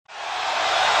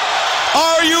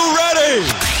Are you ready?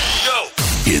 Go!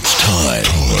 It's time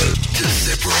to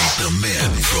separate the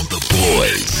men from the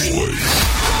boys.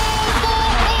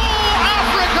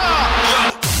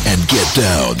 Africa! And get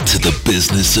down to the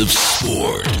business of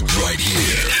sport right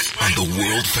here on the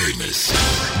world famous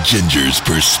Ginger's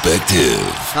Perspective.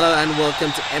 Hello and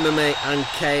welcome to MMA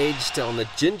Uncaged on the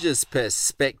Ginger's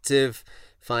Perspective.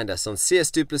 Find us on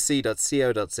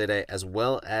csduplessis.co.za as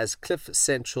well as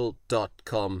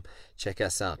cliffcentral.com. Check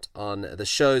us out on the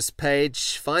show's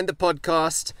page. Find the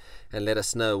podcast and let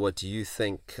us know what you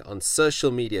think on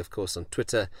social media, of course, on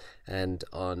Twitter and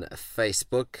on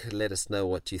Facebook. Let us know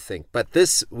what you think. But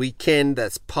this weekend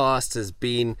that's passed has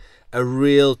been a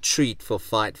real treat for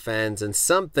fight fans and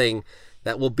something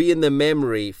that will be in the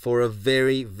memory for a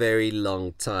very, very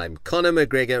long time. Conor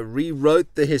McGregor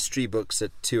rewrote the history books at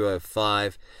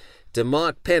 205.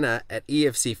 Demarte Pena at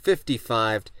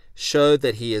EFC55 showed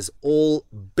that he is all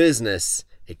business,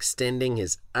 extending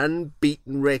his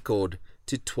unbeaten record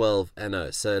to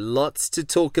 12-0. So lots to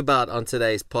talk about on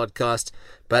today's podcast.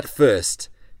 But first,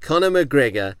 Conor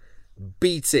McGregor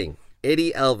beating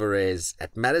Eddie Alvarez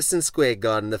at Madison Square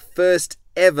Garden, the first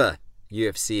ever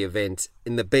UFC event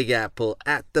in the Big Apple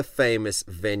at the famous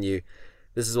venue.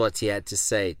 This is what he had to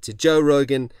say to Joe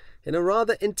Rogan in a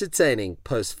rather entertaining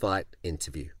post-fight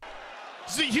interview.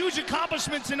 This is a huge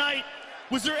accomplishment tonight.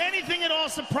 Was there anything at all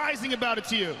surprising about it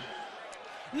to you?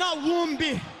 Not one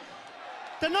bit.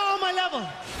 They're not on my level.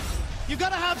 You've got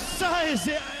to have size,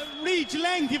 reach,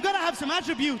 length. You've got to have some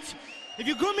attributes. If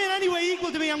you come in any way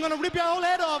equal to me, I'm going to rip your whole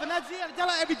head off, and that's it. I tell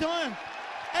her every time.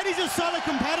 Eddie's a solid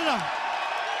competitor.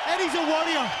 Eddie's a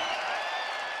warrior,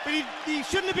 but he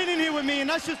shouldn't have been in here with me, and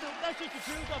that's just the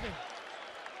truth of it.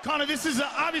 Conor, this is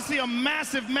obviously a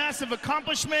massive, massive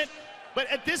accomplishment, but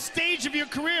at this stage of your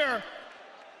career,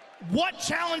 what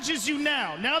challenges you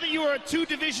now? Now that you are a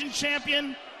two-division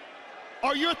champion,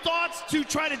 are your thoughts to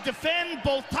try to defend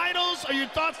both titles? Are your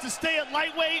thoughts to stay at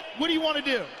lightweight? What do you want to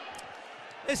do?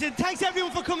 Listen, thanks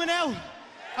everyone for coming out.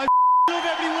 I love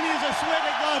every one of you, I swear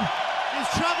to God. He's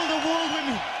traveled the world with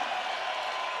me.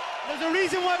 There's a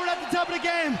reason why we're at the top of the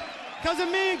game. Because of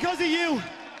me and because of you.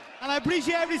 And I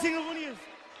appreciate every single one of you.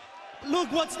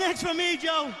 Look, what's next for me,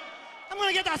 Joe? I'm going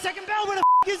to get that second belt. Where the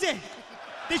is it?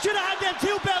 They should have had them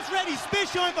two belts ready. Spit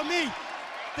shine for me.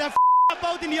 They're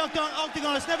both in the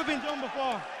octagon. It's never been done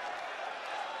before.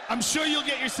 I'm sure you'll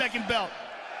get your second belt.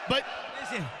 But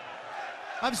listen,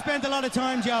 I've spent a lot of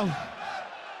time, Joe,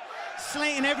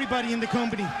 slating everybody in the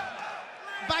company.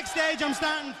 Backstage, I'm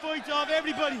starting fights off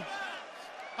everybody.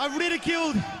 I've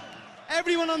ridiculed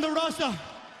everyone on the roster.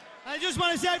 I just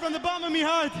want to say from the bottom of my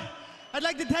heart, I'd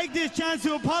like to take this chance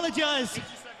to apologize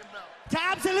to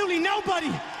absolutely nobody.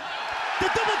 The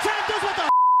double champ does what the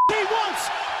he wants.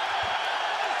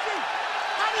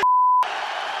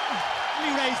 Let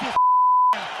me raise this.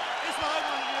 This is what I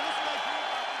want to do. This is what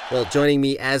I do. Well, joining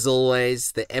me as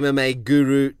always, the MMA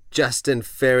guru, Justin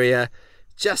Ferrier.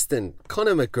 Justin,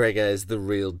 Conor McGregor is the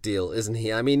real deal, isn't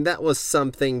he? I mean, that was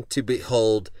something to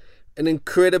behold. An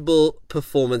incredible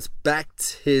performance,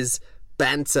 backed his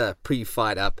banter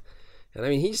pre-fight up. And I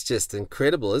mean, he's just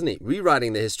incredible, isn't he?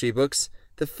 Rewriting the history books.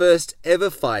 The first ever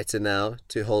fighter now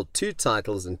to hold two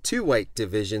titles in two weight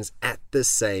divisions at the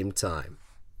same time.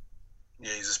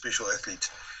 Yeah, he's a special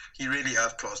athlete. He really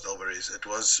outclassed Alvarez. It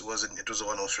was a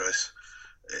one-horse race.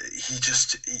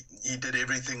 He did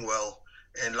everything well.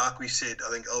 And like we said, I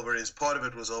think part of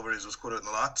it was Alvarez was caught in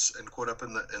the lights and caught up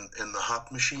in the hype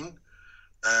machine.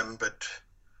 But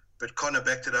Conor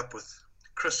backed it up with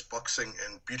crisp boxing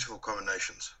and beautiful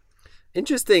combinations.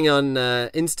 Interesting, on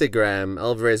Instagram,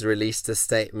 Alvarez released a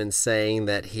statement saying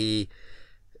that he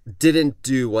didn't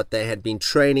do what they had been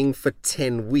training for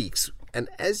 10 weeks. And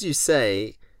as you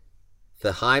say,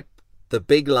 the hype, the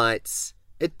big lights,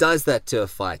 it does that to a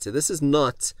fighter. This is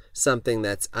not something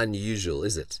that's unusual,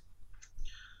 is it?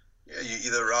 Yeah, you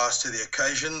either rise to the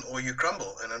occasion or you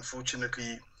crumble. And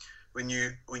unfortunately, when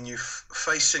you're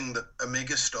facing a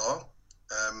megastar,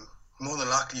 more than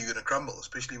likely you're going to crumble,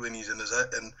 especially when he's in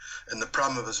the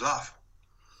prime of his life.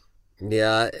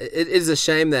 Yeah, it is a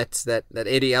shame that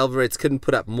Eddie Alvarez couldn't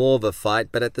put up more of a fight,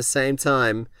 but at the same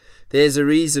time, there's a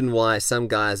reason why some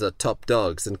guys are top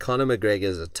dogs, and Conor McGregor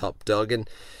is a top dog, and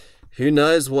who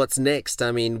knows what's next?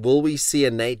 I mean, will we see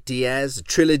a Nate Diaz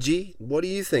trilogy? What do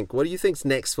you think? What do you think's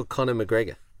next for Conor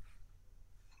McGregor?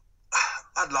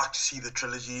 I'd like to see the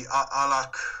trilogy. I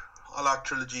like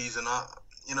trilogies, and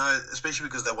especially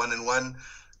because they're 1-1.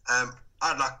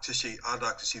 I'd like to see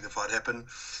the fight happen.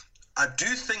 I do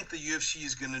think the UFC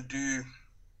is going to do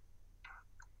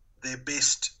their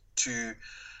best to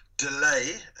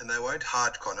delay, and they won't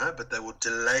hide Conor, but they will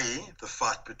delay the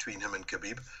fight between him and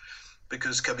Khabib,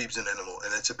 because Khabib's an animal,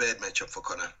 and it's a bad matchup for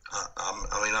Conor.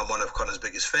 I'm one of Conor's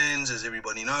biggest fans, as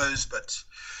everybody knows, but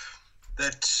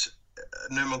that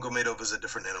Nurmagomedov is a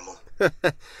different animal.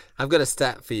 I've got a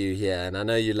stat for you here, and I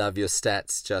know you love your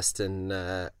stats, Justin.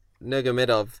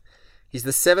 Nurmagomedov, he's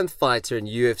the 7th fighter in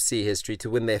UFC history to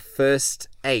win their first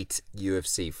 8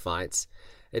 UFC fights.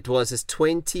 It was his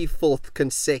 24th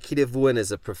consecutive win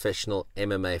as a professional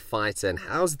MMA fighter. And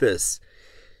how's this?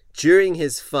 During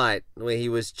his fight, where he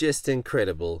was just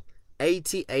incredible,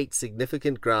 88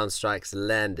 significant ground strikes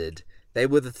landed. They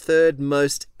were the 3rd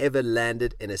most ever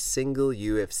landed in a single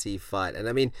UFC fight. And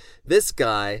I mean, this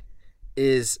guy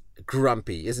is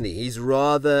grumpy, isn't he? He's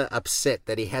rather upset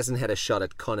that he hasn't had a shot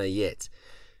at Conor yet.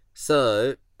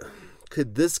 So,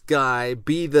 could this guy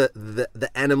be the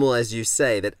animal, as you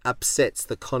say, that upsets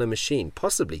the Conor machine?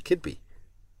 Possibly, could be.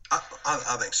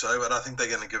 I think so, but I think they're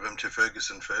going to give him to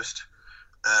Ferguson first.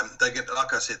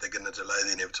 Like I said, they're going to delay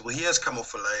the inevitable. He has come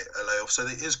off a layoff, so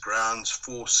there is grounds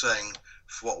for saying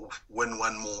win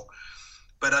one more.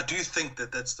 But I do think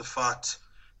that that's the fight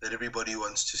that everybody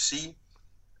wants to see.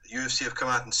 UFC have come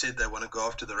out and said they want to go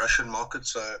after the Russian market,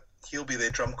 so he'll be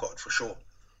their trump card for sure.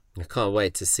 I can't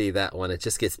wait to see that one. It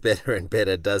just gets better and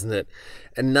better, doesn't it?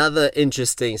 Another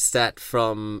interesting stat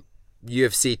from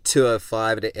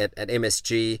UFC205 at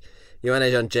MSG. Joanna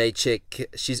Jędrzejczyk,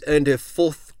 she's earned her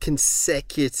 4th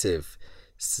consecutive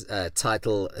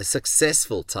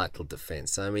successful title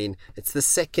defense. I mean, it's the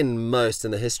 2nd most in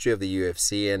the history of the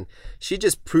UFC, and she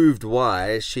just proved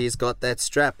why she's got that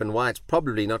strap and why it's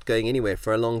probably not going anywhere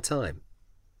for a long time.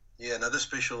 Yeah, another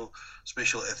special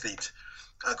athlete.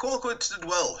 Qualcomm did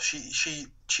well. She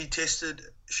tested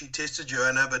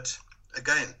Joanna, but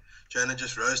again, Joanna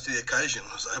just rose to the occasion,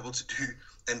 was able to do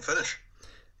and finish.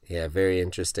 Yeah, very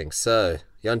interesting. So,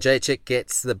 Jędrzejczyk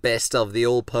gets the best of the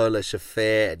all-Polish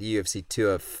affair at UFC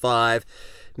 205.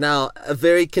 Now, a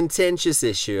very contentious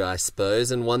issue, I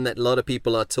suppose, and one that a lot of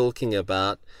people are talking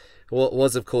about,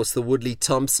 was, of course, the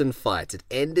Woodley-Thompson fight. It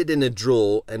ended in a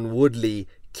draw and Woodley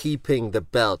keeping the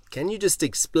belt. Can you just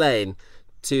explain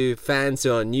to fans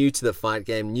who are new to the fight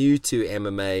game, new to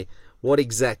MMA, what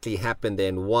exactly happened there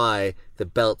and why the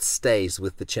belt stays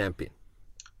with the champion?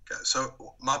 Okay, so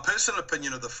my personal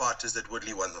opinion of the fight is that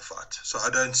Woodley won the fight. So I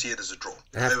don't see it as a draw.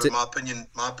 My opinion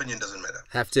doesn't matter.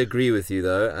 I have to agree with you,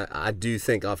 though. I do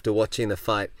think after watching the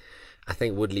fight, I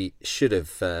think Woodley should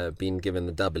have been given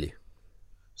the W.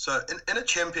 So in a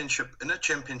championship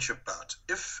bout,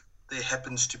 if there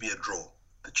happens to be a draw,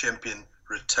 the champion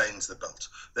retains the belt.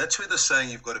 That's where the saying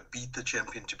you've got to beat the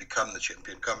champion to become the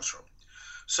champion comes from.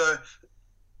 So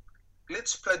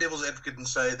let's play devil's advocate and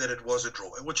say that it was a draw,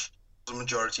 which was a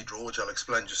majority draw, which I'll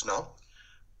explain just now.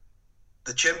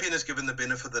 The champion is given the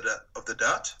benefit of the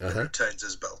doubt and retains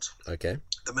his belt. Okay.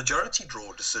 The majority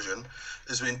draw decision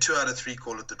is when 2 out of 3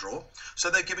 call it the draw. So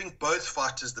they're giving both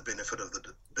fighters the benefit of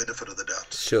the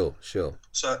doubt. Sure.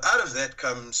 So out of that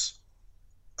comes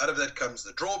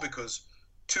the draw, because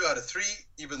 2 out of 3,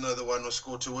 even though the one was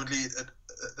scored to Woodley,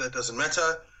 that doesn't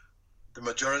matter. The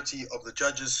majority of the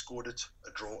judges scored it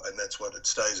a draw, and that's what it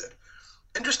stays at.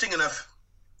 Interesting enough,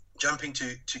 jumping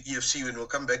to EFC, when we'll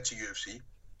come back to UFC,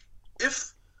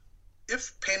 if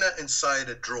Pena and Syed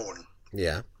had drawn,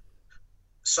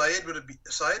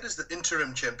 Syed is the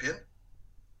interim champion,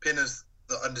 Pena's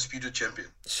the undisputed champion.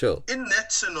 Sure. In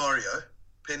that scenario,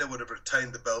 Pena would have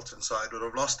retained the belt and Syed would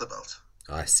have lost the belt.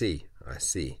 I see.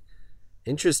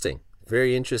 Interesting.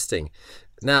 Very interesting.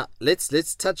 Now let's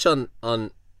touch on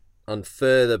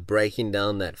further breaking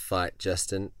down that fight,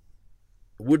 Justin.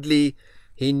 Woodley,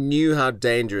 he knew how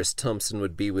dangerous Thompson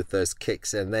would be with those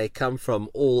kicks, and they come from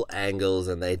all angles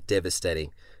and they're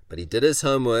devastating. But he did his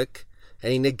homework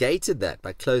and he negated that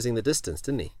by closing the distance,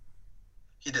 didn't he?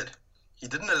 He did. He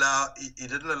didn't allow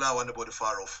Wonderboy to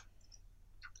fire off.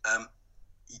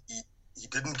 He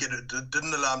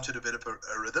didn't allow him to develop a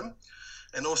rhythm.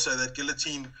 And also that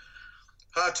guillotine,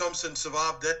 how Thompson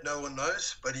survived that, no one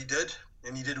knows, but he did,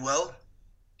 and he did well.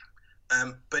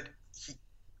 But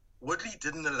Woodley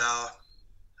didn't allow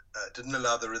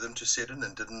the rhythm to set in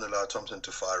and didn't allow Thompson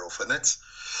to fire off, and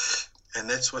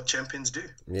that's what champions do.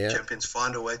 Yeah. Champions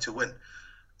find a way to win.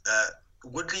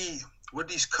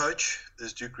 Woodley's coach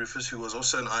is Duke Rufus, who was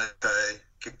also an IFA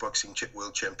kickboxing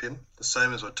world champion, the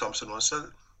same as what Thompson was.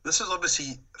 So this is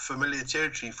obviously familiar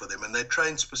territory for them, and they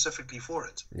trained specifically for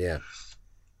it. Yeah.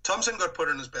 Thompson got put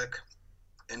on his back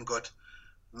and got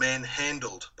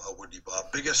manhandled by Woodley, by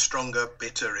a bigger, stronger,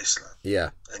 better wrestler. Yeah.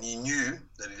 And he knew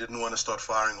that he didn't want to start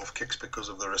firing off kicks because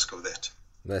of the risk of that.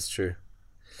 That's true.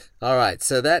 All right,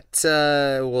 so those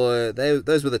were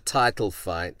the title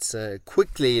fights.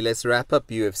 Quickly, let's wrap up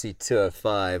UFC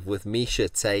 205 with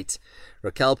Miesha Tate,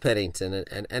 Raquel Pennington,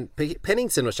 and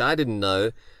Pennington, which I didn't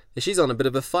know, she's on a bit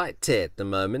of a fight tear at the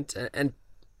moment, and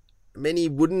many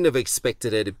wouldn't have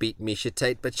expected her to beat Miesha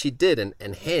Tate, but she did,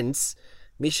 and hence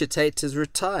Miesha Tate has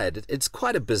retired. It's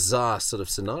quite a bizarre sort of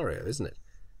scenario, isn't it?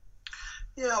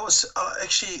 Yeah, I was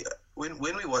actually when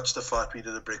we watched the fight, we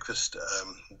did a breakfast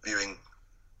viewing.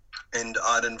 And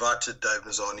I'd invited Dave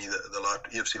Mazzani, the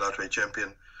UFC lightweight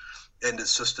champion, and his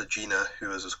sister Gina,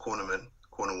 who is his corner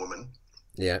woman.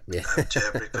 Yeah. To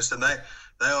have breakfast, and they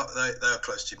are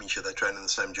close to Miesha. They train in the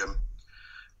same gym.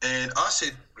 And I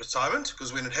said retirement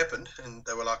because when it happened, and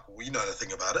they were like, "We know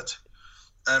nothing about it."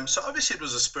 So obviously it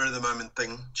was a spur of the moment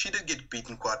thing. She did get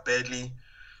beaten quite badly.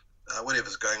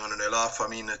 Whatever's going on in her life, I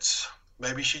mean,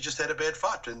 maybe she just had a bad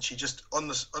fight, and she just on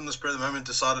the spur of the moment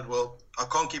decided, well, I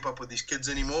can't keep up with these kids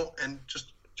anymore, and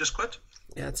just quit.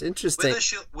 Yeah, it's interesting.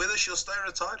 Whether she'll stay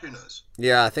retired, who knows?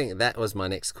 Yeah, I think that was my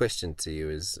next question to you.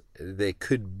 Is there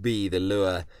could be the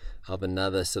lure of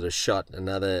another sort of shot,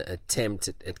 another attempt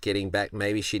at getting back?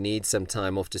 Maybe she needs some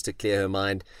time off just to clear her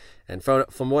mind. And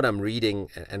from what I'm reading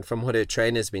and from what her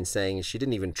trainer's been saying, she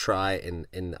didn't even try in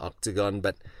the octagon,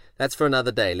 but that's for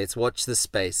another day. Let's watch the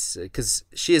space, because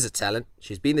she is a talent.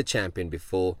 She's been the champion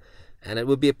before, and it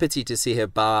would be a pity to see her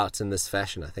bow out in this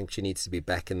fashion. I think she needs to be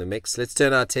back in the mix. Let's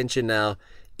turn our attention now,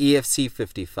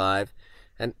 EFC55,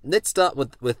 and let's start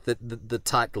with the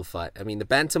title fight. I mean, the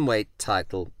bantamweight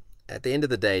title, at the end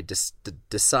of the day,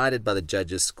 decided by the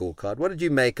judges' scorecard. What did you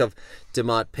make of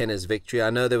Demarte Pena's victory? I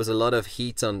know there was a lot of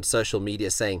heat on social media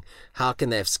saying, how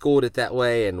can they have scored it that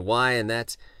way, and why, and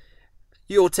that.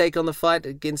 Your take on the fight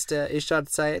against Ishad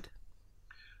Sayed?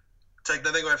 Take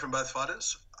nothing away from both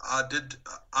fighters. I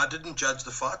didn't judge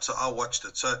the fight, so I watched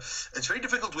it. So it's very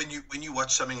difficult when you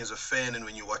watch something as a fan and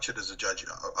when you watch it as a judge.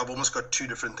 I've almost got two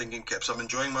different thinking caps. I'm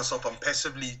enjoying myself. I'm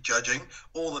passively judging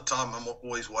all the time. I'm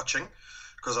always watching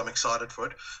because I'm excited for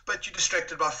it. But you're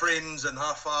distracted by friends and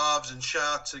high fives and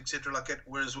shouts, etc. like that.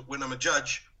 Whereas when I'm a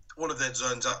judge, all of that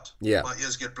zones out. Yeah. My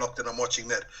ears get blocked and I'm watching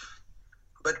that.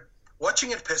 But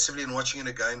watching it passively and watching it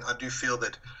again, I do feel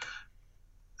that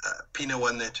Pena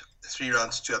won that 3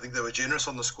 rounds too. I think they were generous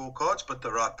on the scorecards, but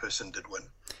the right person did win.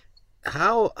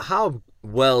 How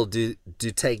well do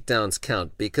takedowns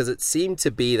count? Because it seemed to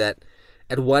be that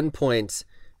at one point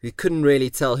we couldn't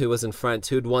really tell who was in front,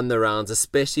 who had won the rounds,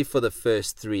 especially for the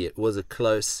first 3. It was a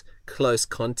close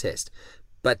contest.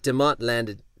 But Demarte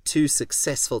landed 2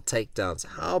 successful takedowns.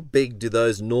 How big do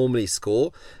those normally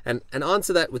score? And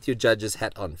answer that with your judge's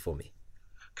hat on for me.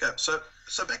 Okay, so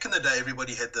back in the day,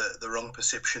 everybody had the wrong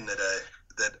perception that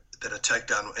a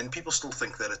takedown, and people still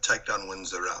think that a takedown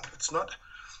wins the round. It's not.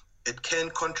 It can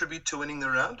contribute to winning the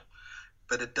round,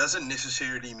 but it doesn't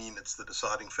necessarily mean it's the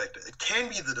deciding factor. It can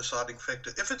be the deciding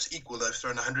factor if it's equal. They've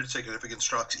thrown 100 significant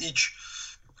strikes each,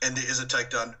 and there is a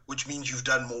takedown, which means you've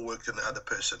done more work than the other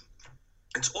person.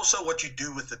 It's also what you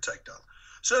do with the takedown.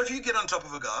 So if you get on top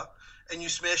of a guy and you're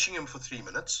smashing him for 3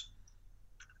 minutes,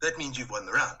 that means you've won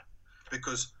the round.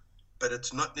 But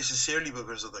it's not necessarily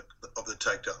because of the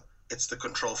takedown. It's the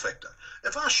control factor.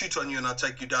 If I shoot on you and I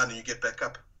take you down and you get back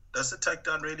up, does the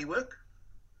takedown really work?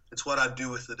 It's what I do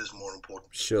with it is more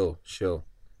important. Sure.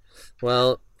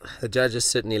 Well, the judges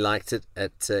certainly liked it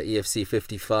at EFC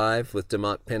 55 with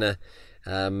Demarte Pena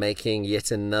making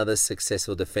yet another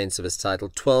successful defense of his title.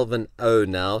 12-0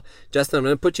 now. Justin, I'm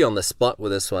going to put you on the spot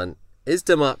with this one. Is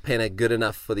Demarte Pena good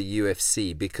enough for the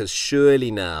UFC? Because surely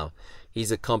now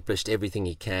he's accomplished everything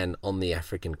he can on the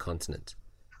African continent.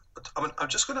 I mean, I'm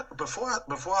just going to, before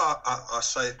I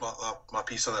say my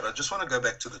piece on that, I just want to go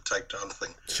back to the takedown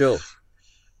thing. Sure.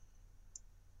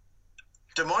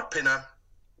 Demarte Pena,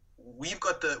 we've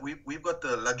got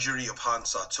the luxury of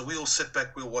hindsight. So we'll sit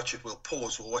back, we'll watch it, we'll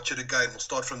pause, we'll watch it again, we'll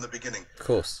start from the beginning. Of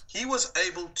course. He was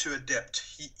able to adapt.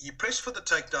 He pressed for the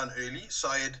takedown early.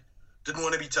 Sayed didn't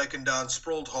want to be taken down,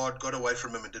 sprawled hard, got away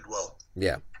from him and did well.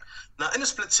 Yeah. Now, in a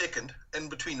split second, in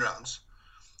between rounds,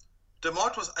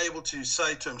 Demarte was able to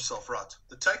say to himself, right,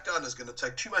 the takedown is going to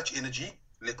take too much energy.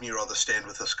 Let me rather stand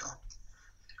with this guy.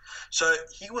 So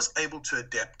he was able to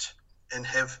adapt and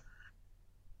have...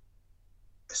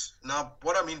 Now,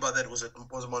 what I mean by that was it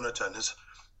was monotone.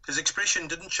 His expression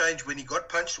didn't change when he got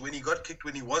punched, when he got kicked,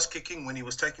 when he was kicking, when he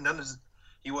was taking down.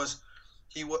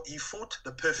 He fought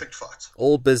the perfect fight.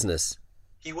 All business.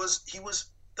 He was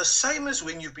the same as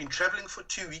when you've been traveling for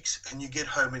 2 weeks and you get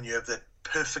home and you have that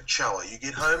perfect shower. You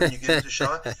get home and you get into the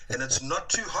shower and it's not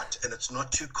too hot and it's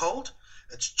not too cold.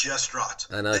 It's just right.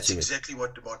 I know That's what you mean. exactly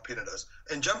what Demarte Pena does.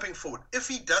 And jumping forward, if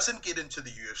he doesn't get into the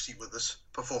UFC with this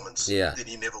performance, Yeah. then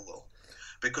he never will.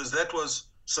 Because that was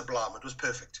sublime. It was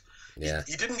perfect. Yeah.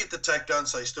 He didn't get the takedown,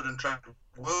 so he stood and trained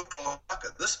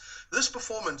world-class. This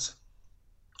performance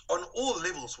on all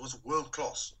levels was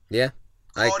world-class. Yeah,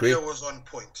 I agree. Cardio was on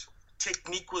point.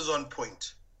 Technique was on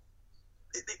point.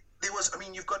 There was, I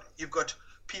mean, you've got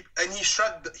people, and he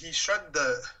shrugged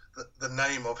the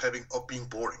name of being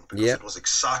boring because it was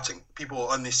exciting. People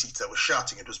were on their seats, they were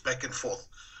shouting, it was back and forth.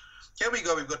 Here we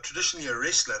go, we've got traditionally a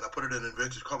wrestler, and I put it in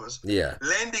inverted commas,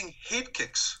 landing head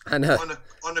kicks on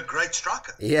a great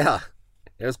striker. Yeah,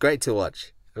 it was great to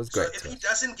watch. It was great. So if he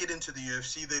doesn't get into the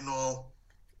UFC, then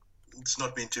it's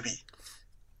not meant to be.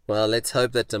 Well, let's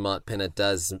hope that Demarte Pena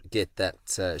does get that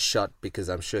shot, because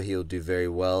I'm sure he'll do very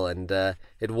well. And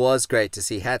it was great to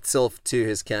see. Hats off to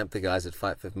his camp. The guys at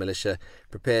Fight Fifth Militia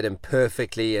prepared him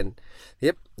perfectly. And,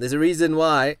 yep, there's a reason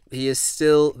why he is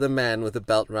still the man with the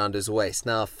belt round his waist.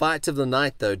 Now, fight of the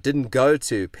night, though, didn't go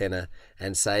to Pena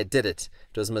and Said did it.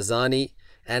 It was Mazany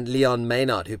and Leon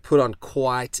Maynard who put on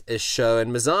quite a show.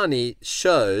 And Mazany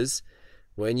shows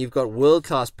when you've got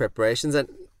world-class preparations. And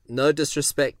no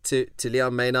disrespect to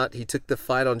Leon Maynard, he took the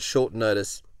fight on short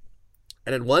notice.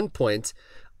 And at one point,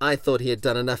 I thought he had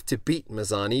done enough to beat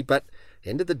Mazany, but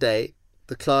end of the day,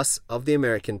 the class of the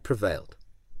American prevailed.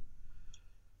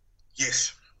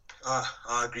 Yes,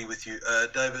 I agree with you.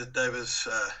 Davis,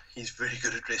 he's very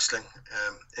good at wrestling,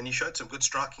 and he showed some good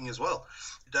striking as well.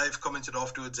 Dave commented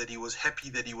afterwards that he was happy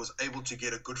that he was able to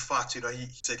get a good fight. You know, he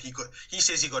said he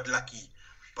says he got lucky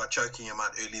by choking him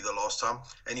out early the last time,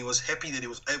 and he was happy that he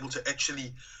was able to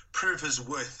actually prove his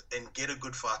worth and get a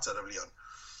good fight out of Leon.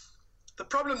 The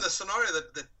problem, the scenario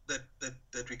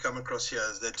that we come across here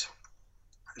is that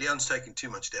Leon's taking too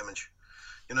much damage.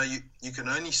 You know, you can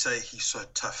only say he's so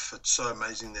tough. It's so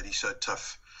amazing that he's so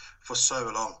tough for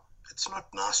so long. It's not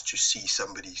nice to see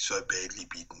somebody so badly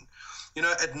beaten. You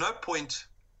know, at no point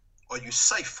are you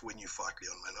safe when you fight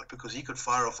Leon Maynard, because he could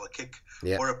fire off a kick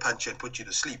or a punch and put you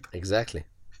to sleep. Exactly.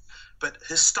 But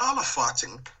his style of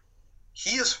fighting,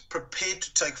 he is prepared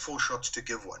to take 4 shots to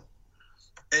give one.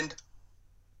 And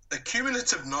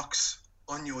accumulative knocks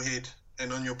on your head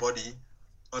and on your body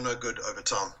are no good over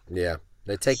time. Yeah,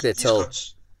 they take their toll.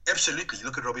 Absolutely.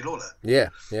 Look at Robbie Lawler. Yeah.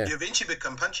 You eventually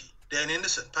become punchy. Dan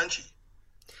Henderson, punchy.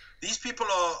 These people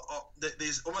are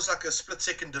there's almost like a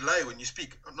split-second delay when you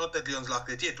speak. Not that Leon's like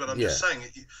that yet, but I'm just saying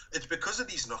it's because of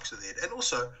these knocks to the head. And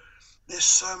also, there's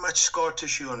so much scar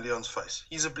tissue on Leon's face.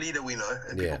 He's a bleeder, we know,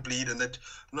 and people bleed, and that's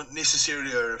not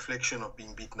necessarily a reflection of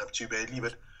being beaten up too badly,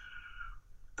 but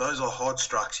those are hard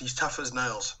strikes. He's tough as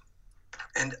nails.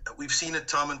 And we've seen it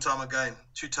time and time again.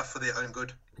 Too tough for their own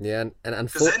good. Yeah, and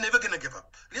because they're never going to give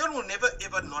up. Leon will never,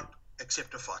 ever not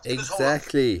accept a fight.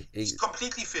 Exactly. He's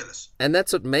completely fearless. And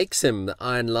that's what makes him the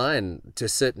Iron Lion to a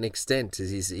certain extent.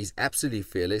 Is he's absolutely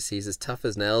fearless. He's as tough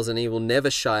as nails, and he will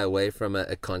never shy away from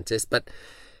a contest. But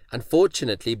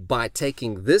unfortunately, by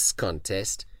taking this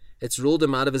contest, it's ruled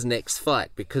him out of his next fight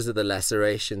because of the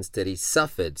lacerations that he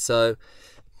suffered. So,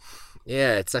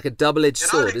 yeah, it's like a double-edged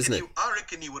sword, isn't it? I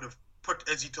reckon he would have put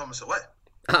Izzy Thomas away.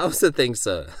 I also think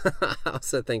so.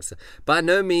 By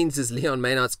no means is Leon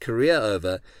Maynard's career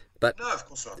over. But, no, of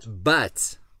course not.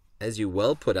 But, as you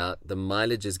well put out, the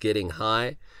mileage is getting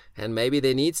high, and maybe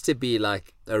there needs to be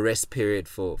like a rest period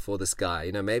for this guy.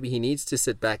 You know, maybe he needs to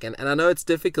sit back. And I know it's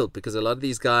difficult because a lot of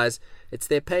these guys, it's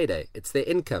their payday, it's their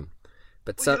income.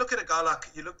 But you look at a guy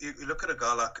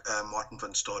like Martin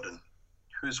van Staden,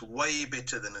 who's way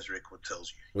better than his record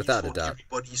tells you. Without a doubt.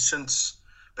 Everybody since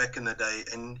back in the day,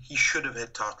 and he should have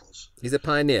had titles. He's a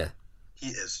pioneer. He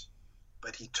is.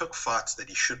 But he took fights that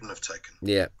he shouldn't have taken.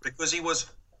 Yeah. Because he was,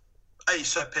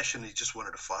 so passionate, he just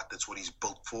wanted to fight. That's what he's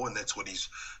built for, and that's what he's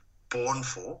born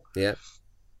for. Yeah.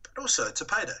 But also, it's a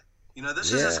payday. You know,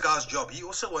 this is this guy's job. He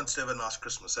also wants to have a nice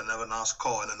Christmas and have a nice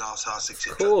car and a nice house,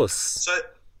 etc. Of course. So,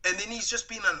 and then he's just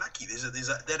been unlucky. There's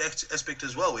that aspect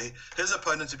as well, where his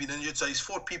opponents have been injured, so he's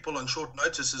fought people on short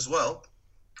notice as well,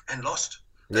 and lost.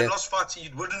 They lost fights he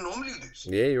wouldn't normally lose.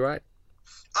 Yeah, you're right.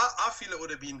 I feel it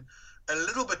would have been a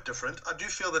little bit different. I do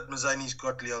feel that Mazany's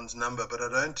got Leon's number, but I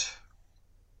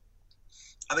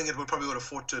think it probably would have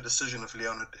fought to a decision if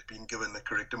Leon had been given the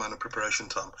correct amount of preparation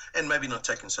time and maybe not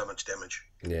taken so much damage.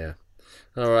 Yeah.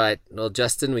 All right. Well,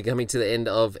 Justin, we're coming to the end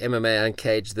of MMA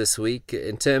Uncaged this week.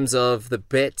 In terms of the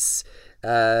bets,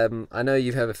 I know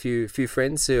you have a few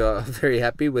friends who are very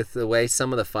happy with the way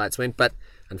some of the fights went, but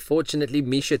unfortunately,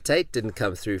 Misha Tate didn't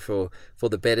come through for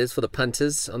the bettors, for the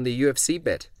punters on the UFC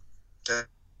bet.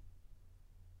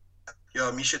 Yeah,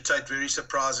 Misha Tate, very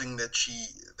surprising that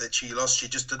she lost. She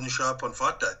just didn't show up on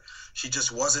fight day. She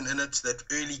just wasn't in it. That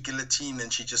early guillotine,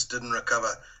 and she just didn't recover.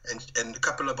 And a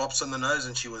couple of bops on the nose,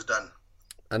 and she was done.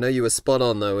 I know you were spot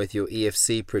on, though, with your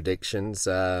EFC predictions.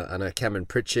 I know Cameron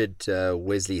Pritchard,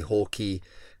 Wesley Hawkey,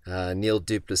 Neil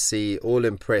Duplessis, all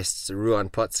impressed. Ruan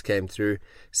Potts came through.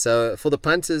 So for the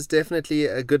punters, definitely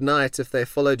a good night if they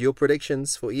followed your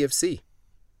predictions for EFC.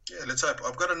 Yeah, let's hope.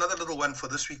 I've got another little one for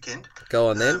this weekend. Go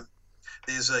on then.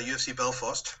 There's UFC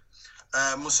Belfast.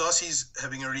 Musasi's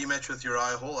having a rematch with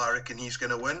Uriah Hall. I reckon he's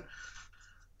going to win.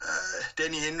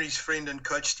 Danny Henry's friend and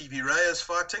coach Stevie Ray is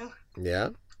fighting. Yeah.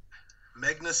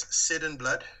 Magnus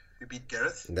Sedenblad, who beat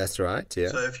Gareth. That's right, yeah.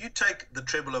 So if you take the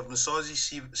treble of Musasi,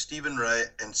 Stephen Ray,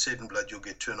 and Sedenblad, you'll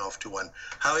get 2.5 to 1.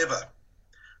 However,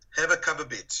 have a cover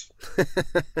bet.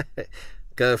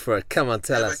 Go for it. Come on,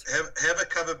 tell us. Have a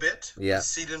cover bet. Yeah.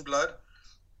 Sedenblad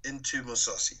into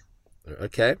Musasi.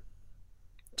 Okay.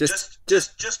 Just to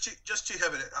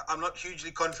have it. I'm not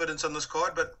hugely confident on this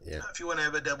card, but if you want to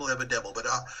have a double, have a double. But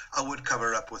I would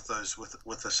cover up with those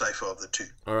with the safer of the two.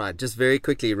 All right, just very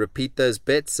quickly repeat those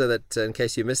bets so that in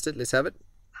case you missed it, let's have it.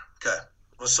 Okay,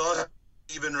 Musasi,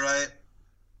 Stephen Ray,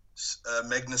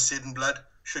 Magnus Sedenblad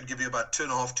should give you about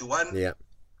 2.5 to 1. Yeah.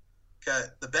 Okay,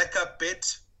 the backup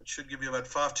bet, which should give you about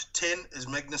 5 to 10, is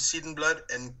Magnus Sedenblad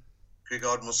and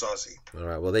Gegard Mousasi. All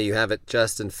right, well, there you have it.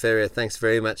 Justin Ferrier, thanks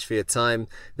very much for your time.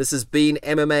 This has been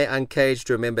MMA Uncaged.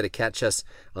 Remember to catch us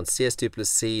on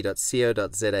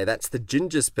csduplessis.co.za. That's the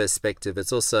Ginger's Perspective.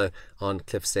 It's also on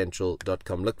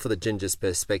cliffcentral.com. Look for the Ginger's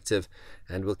Perspective,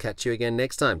 and we'll catch you again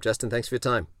next time. Justin, thanks for your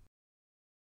time.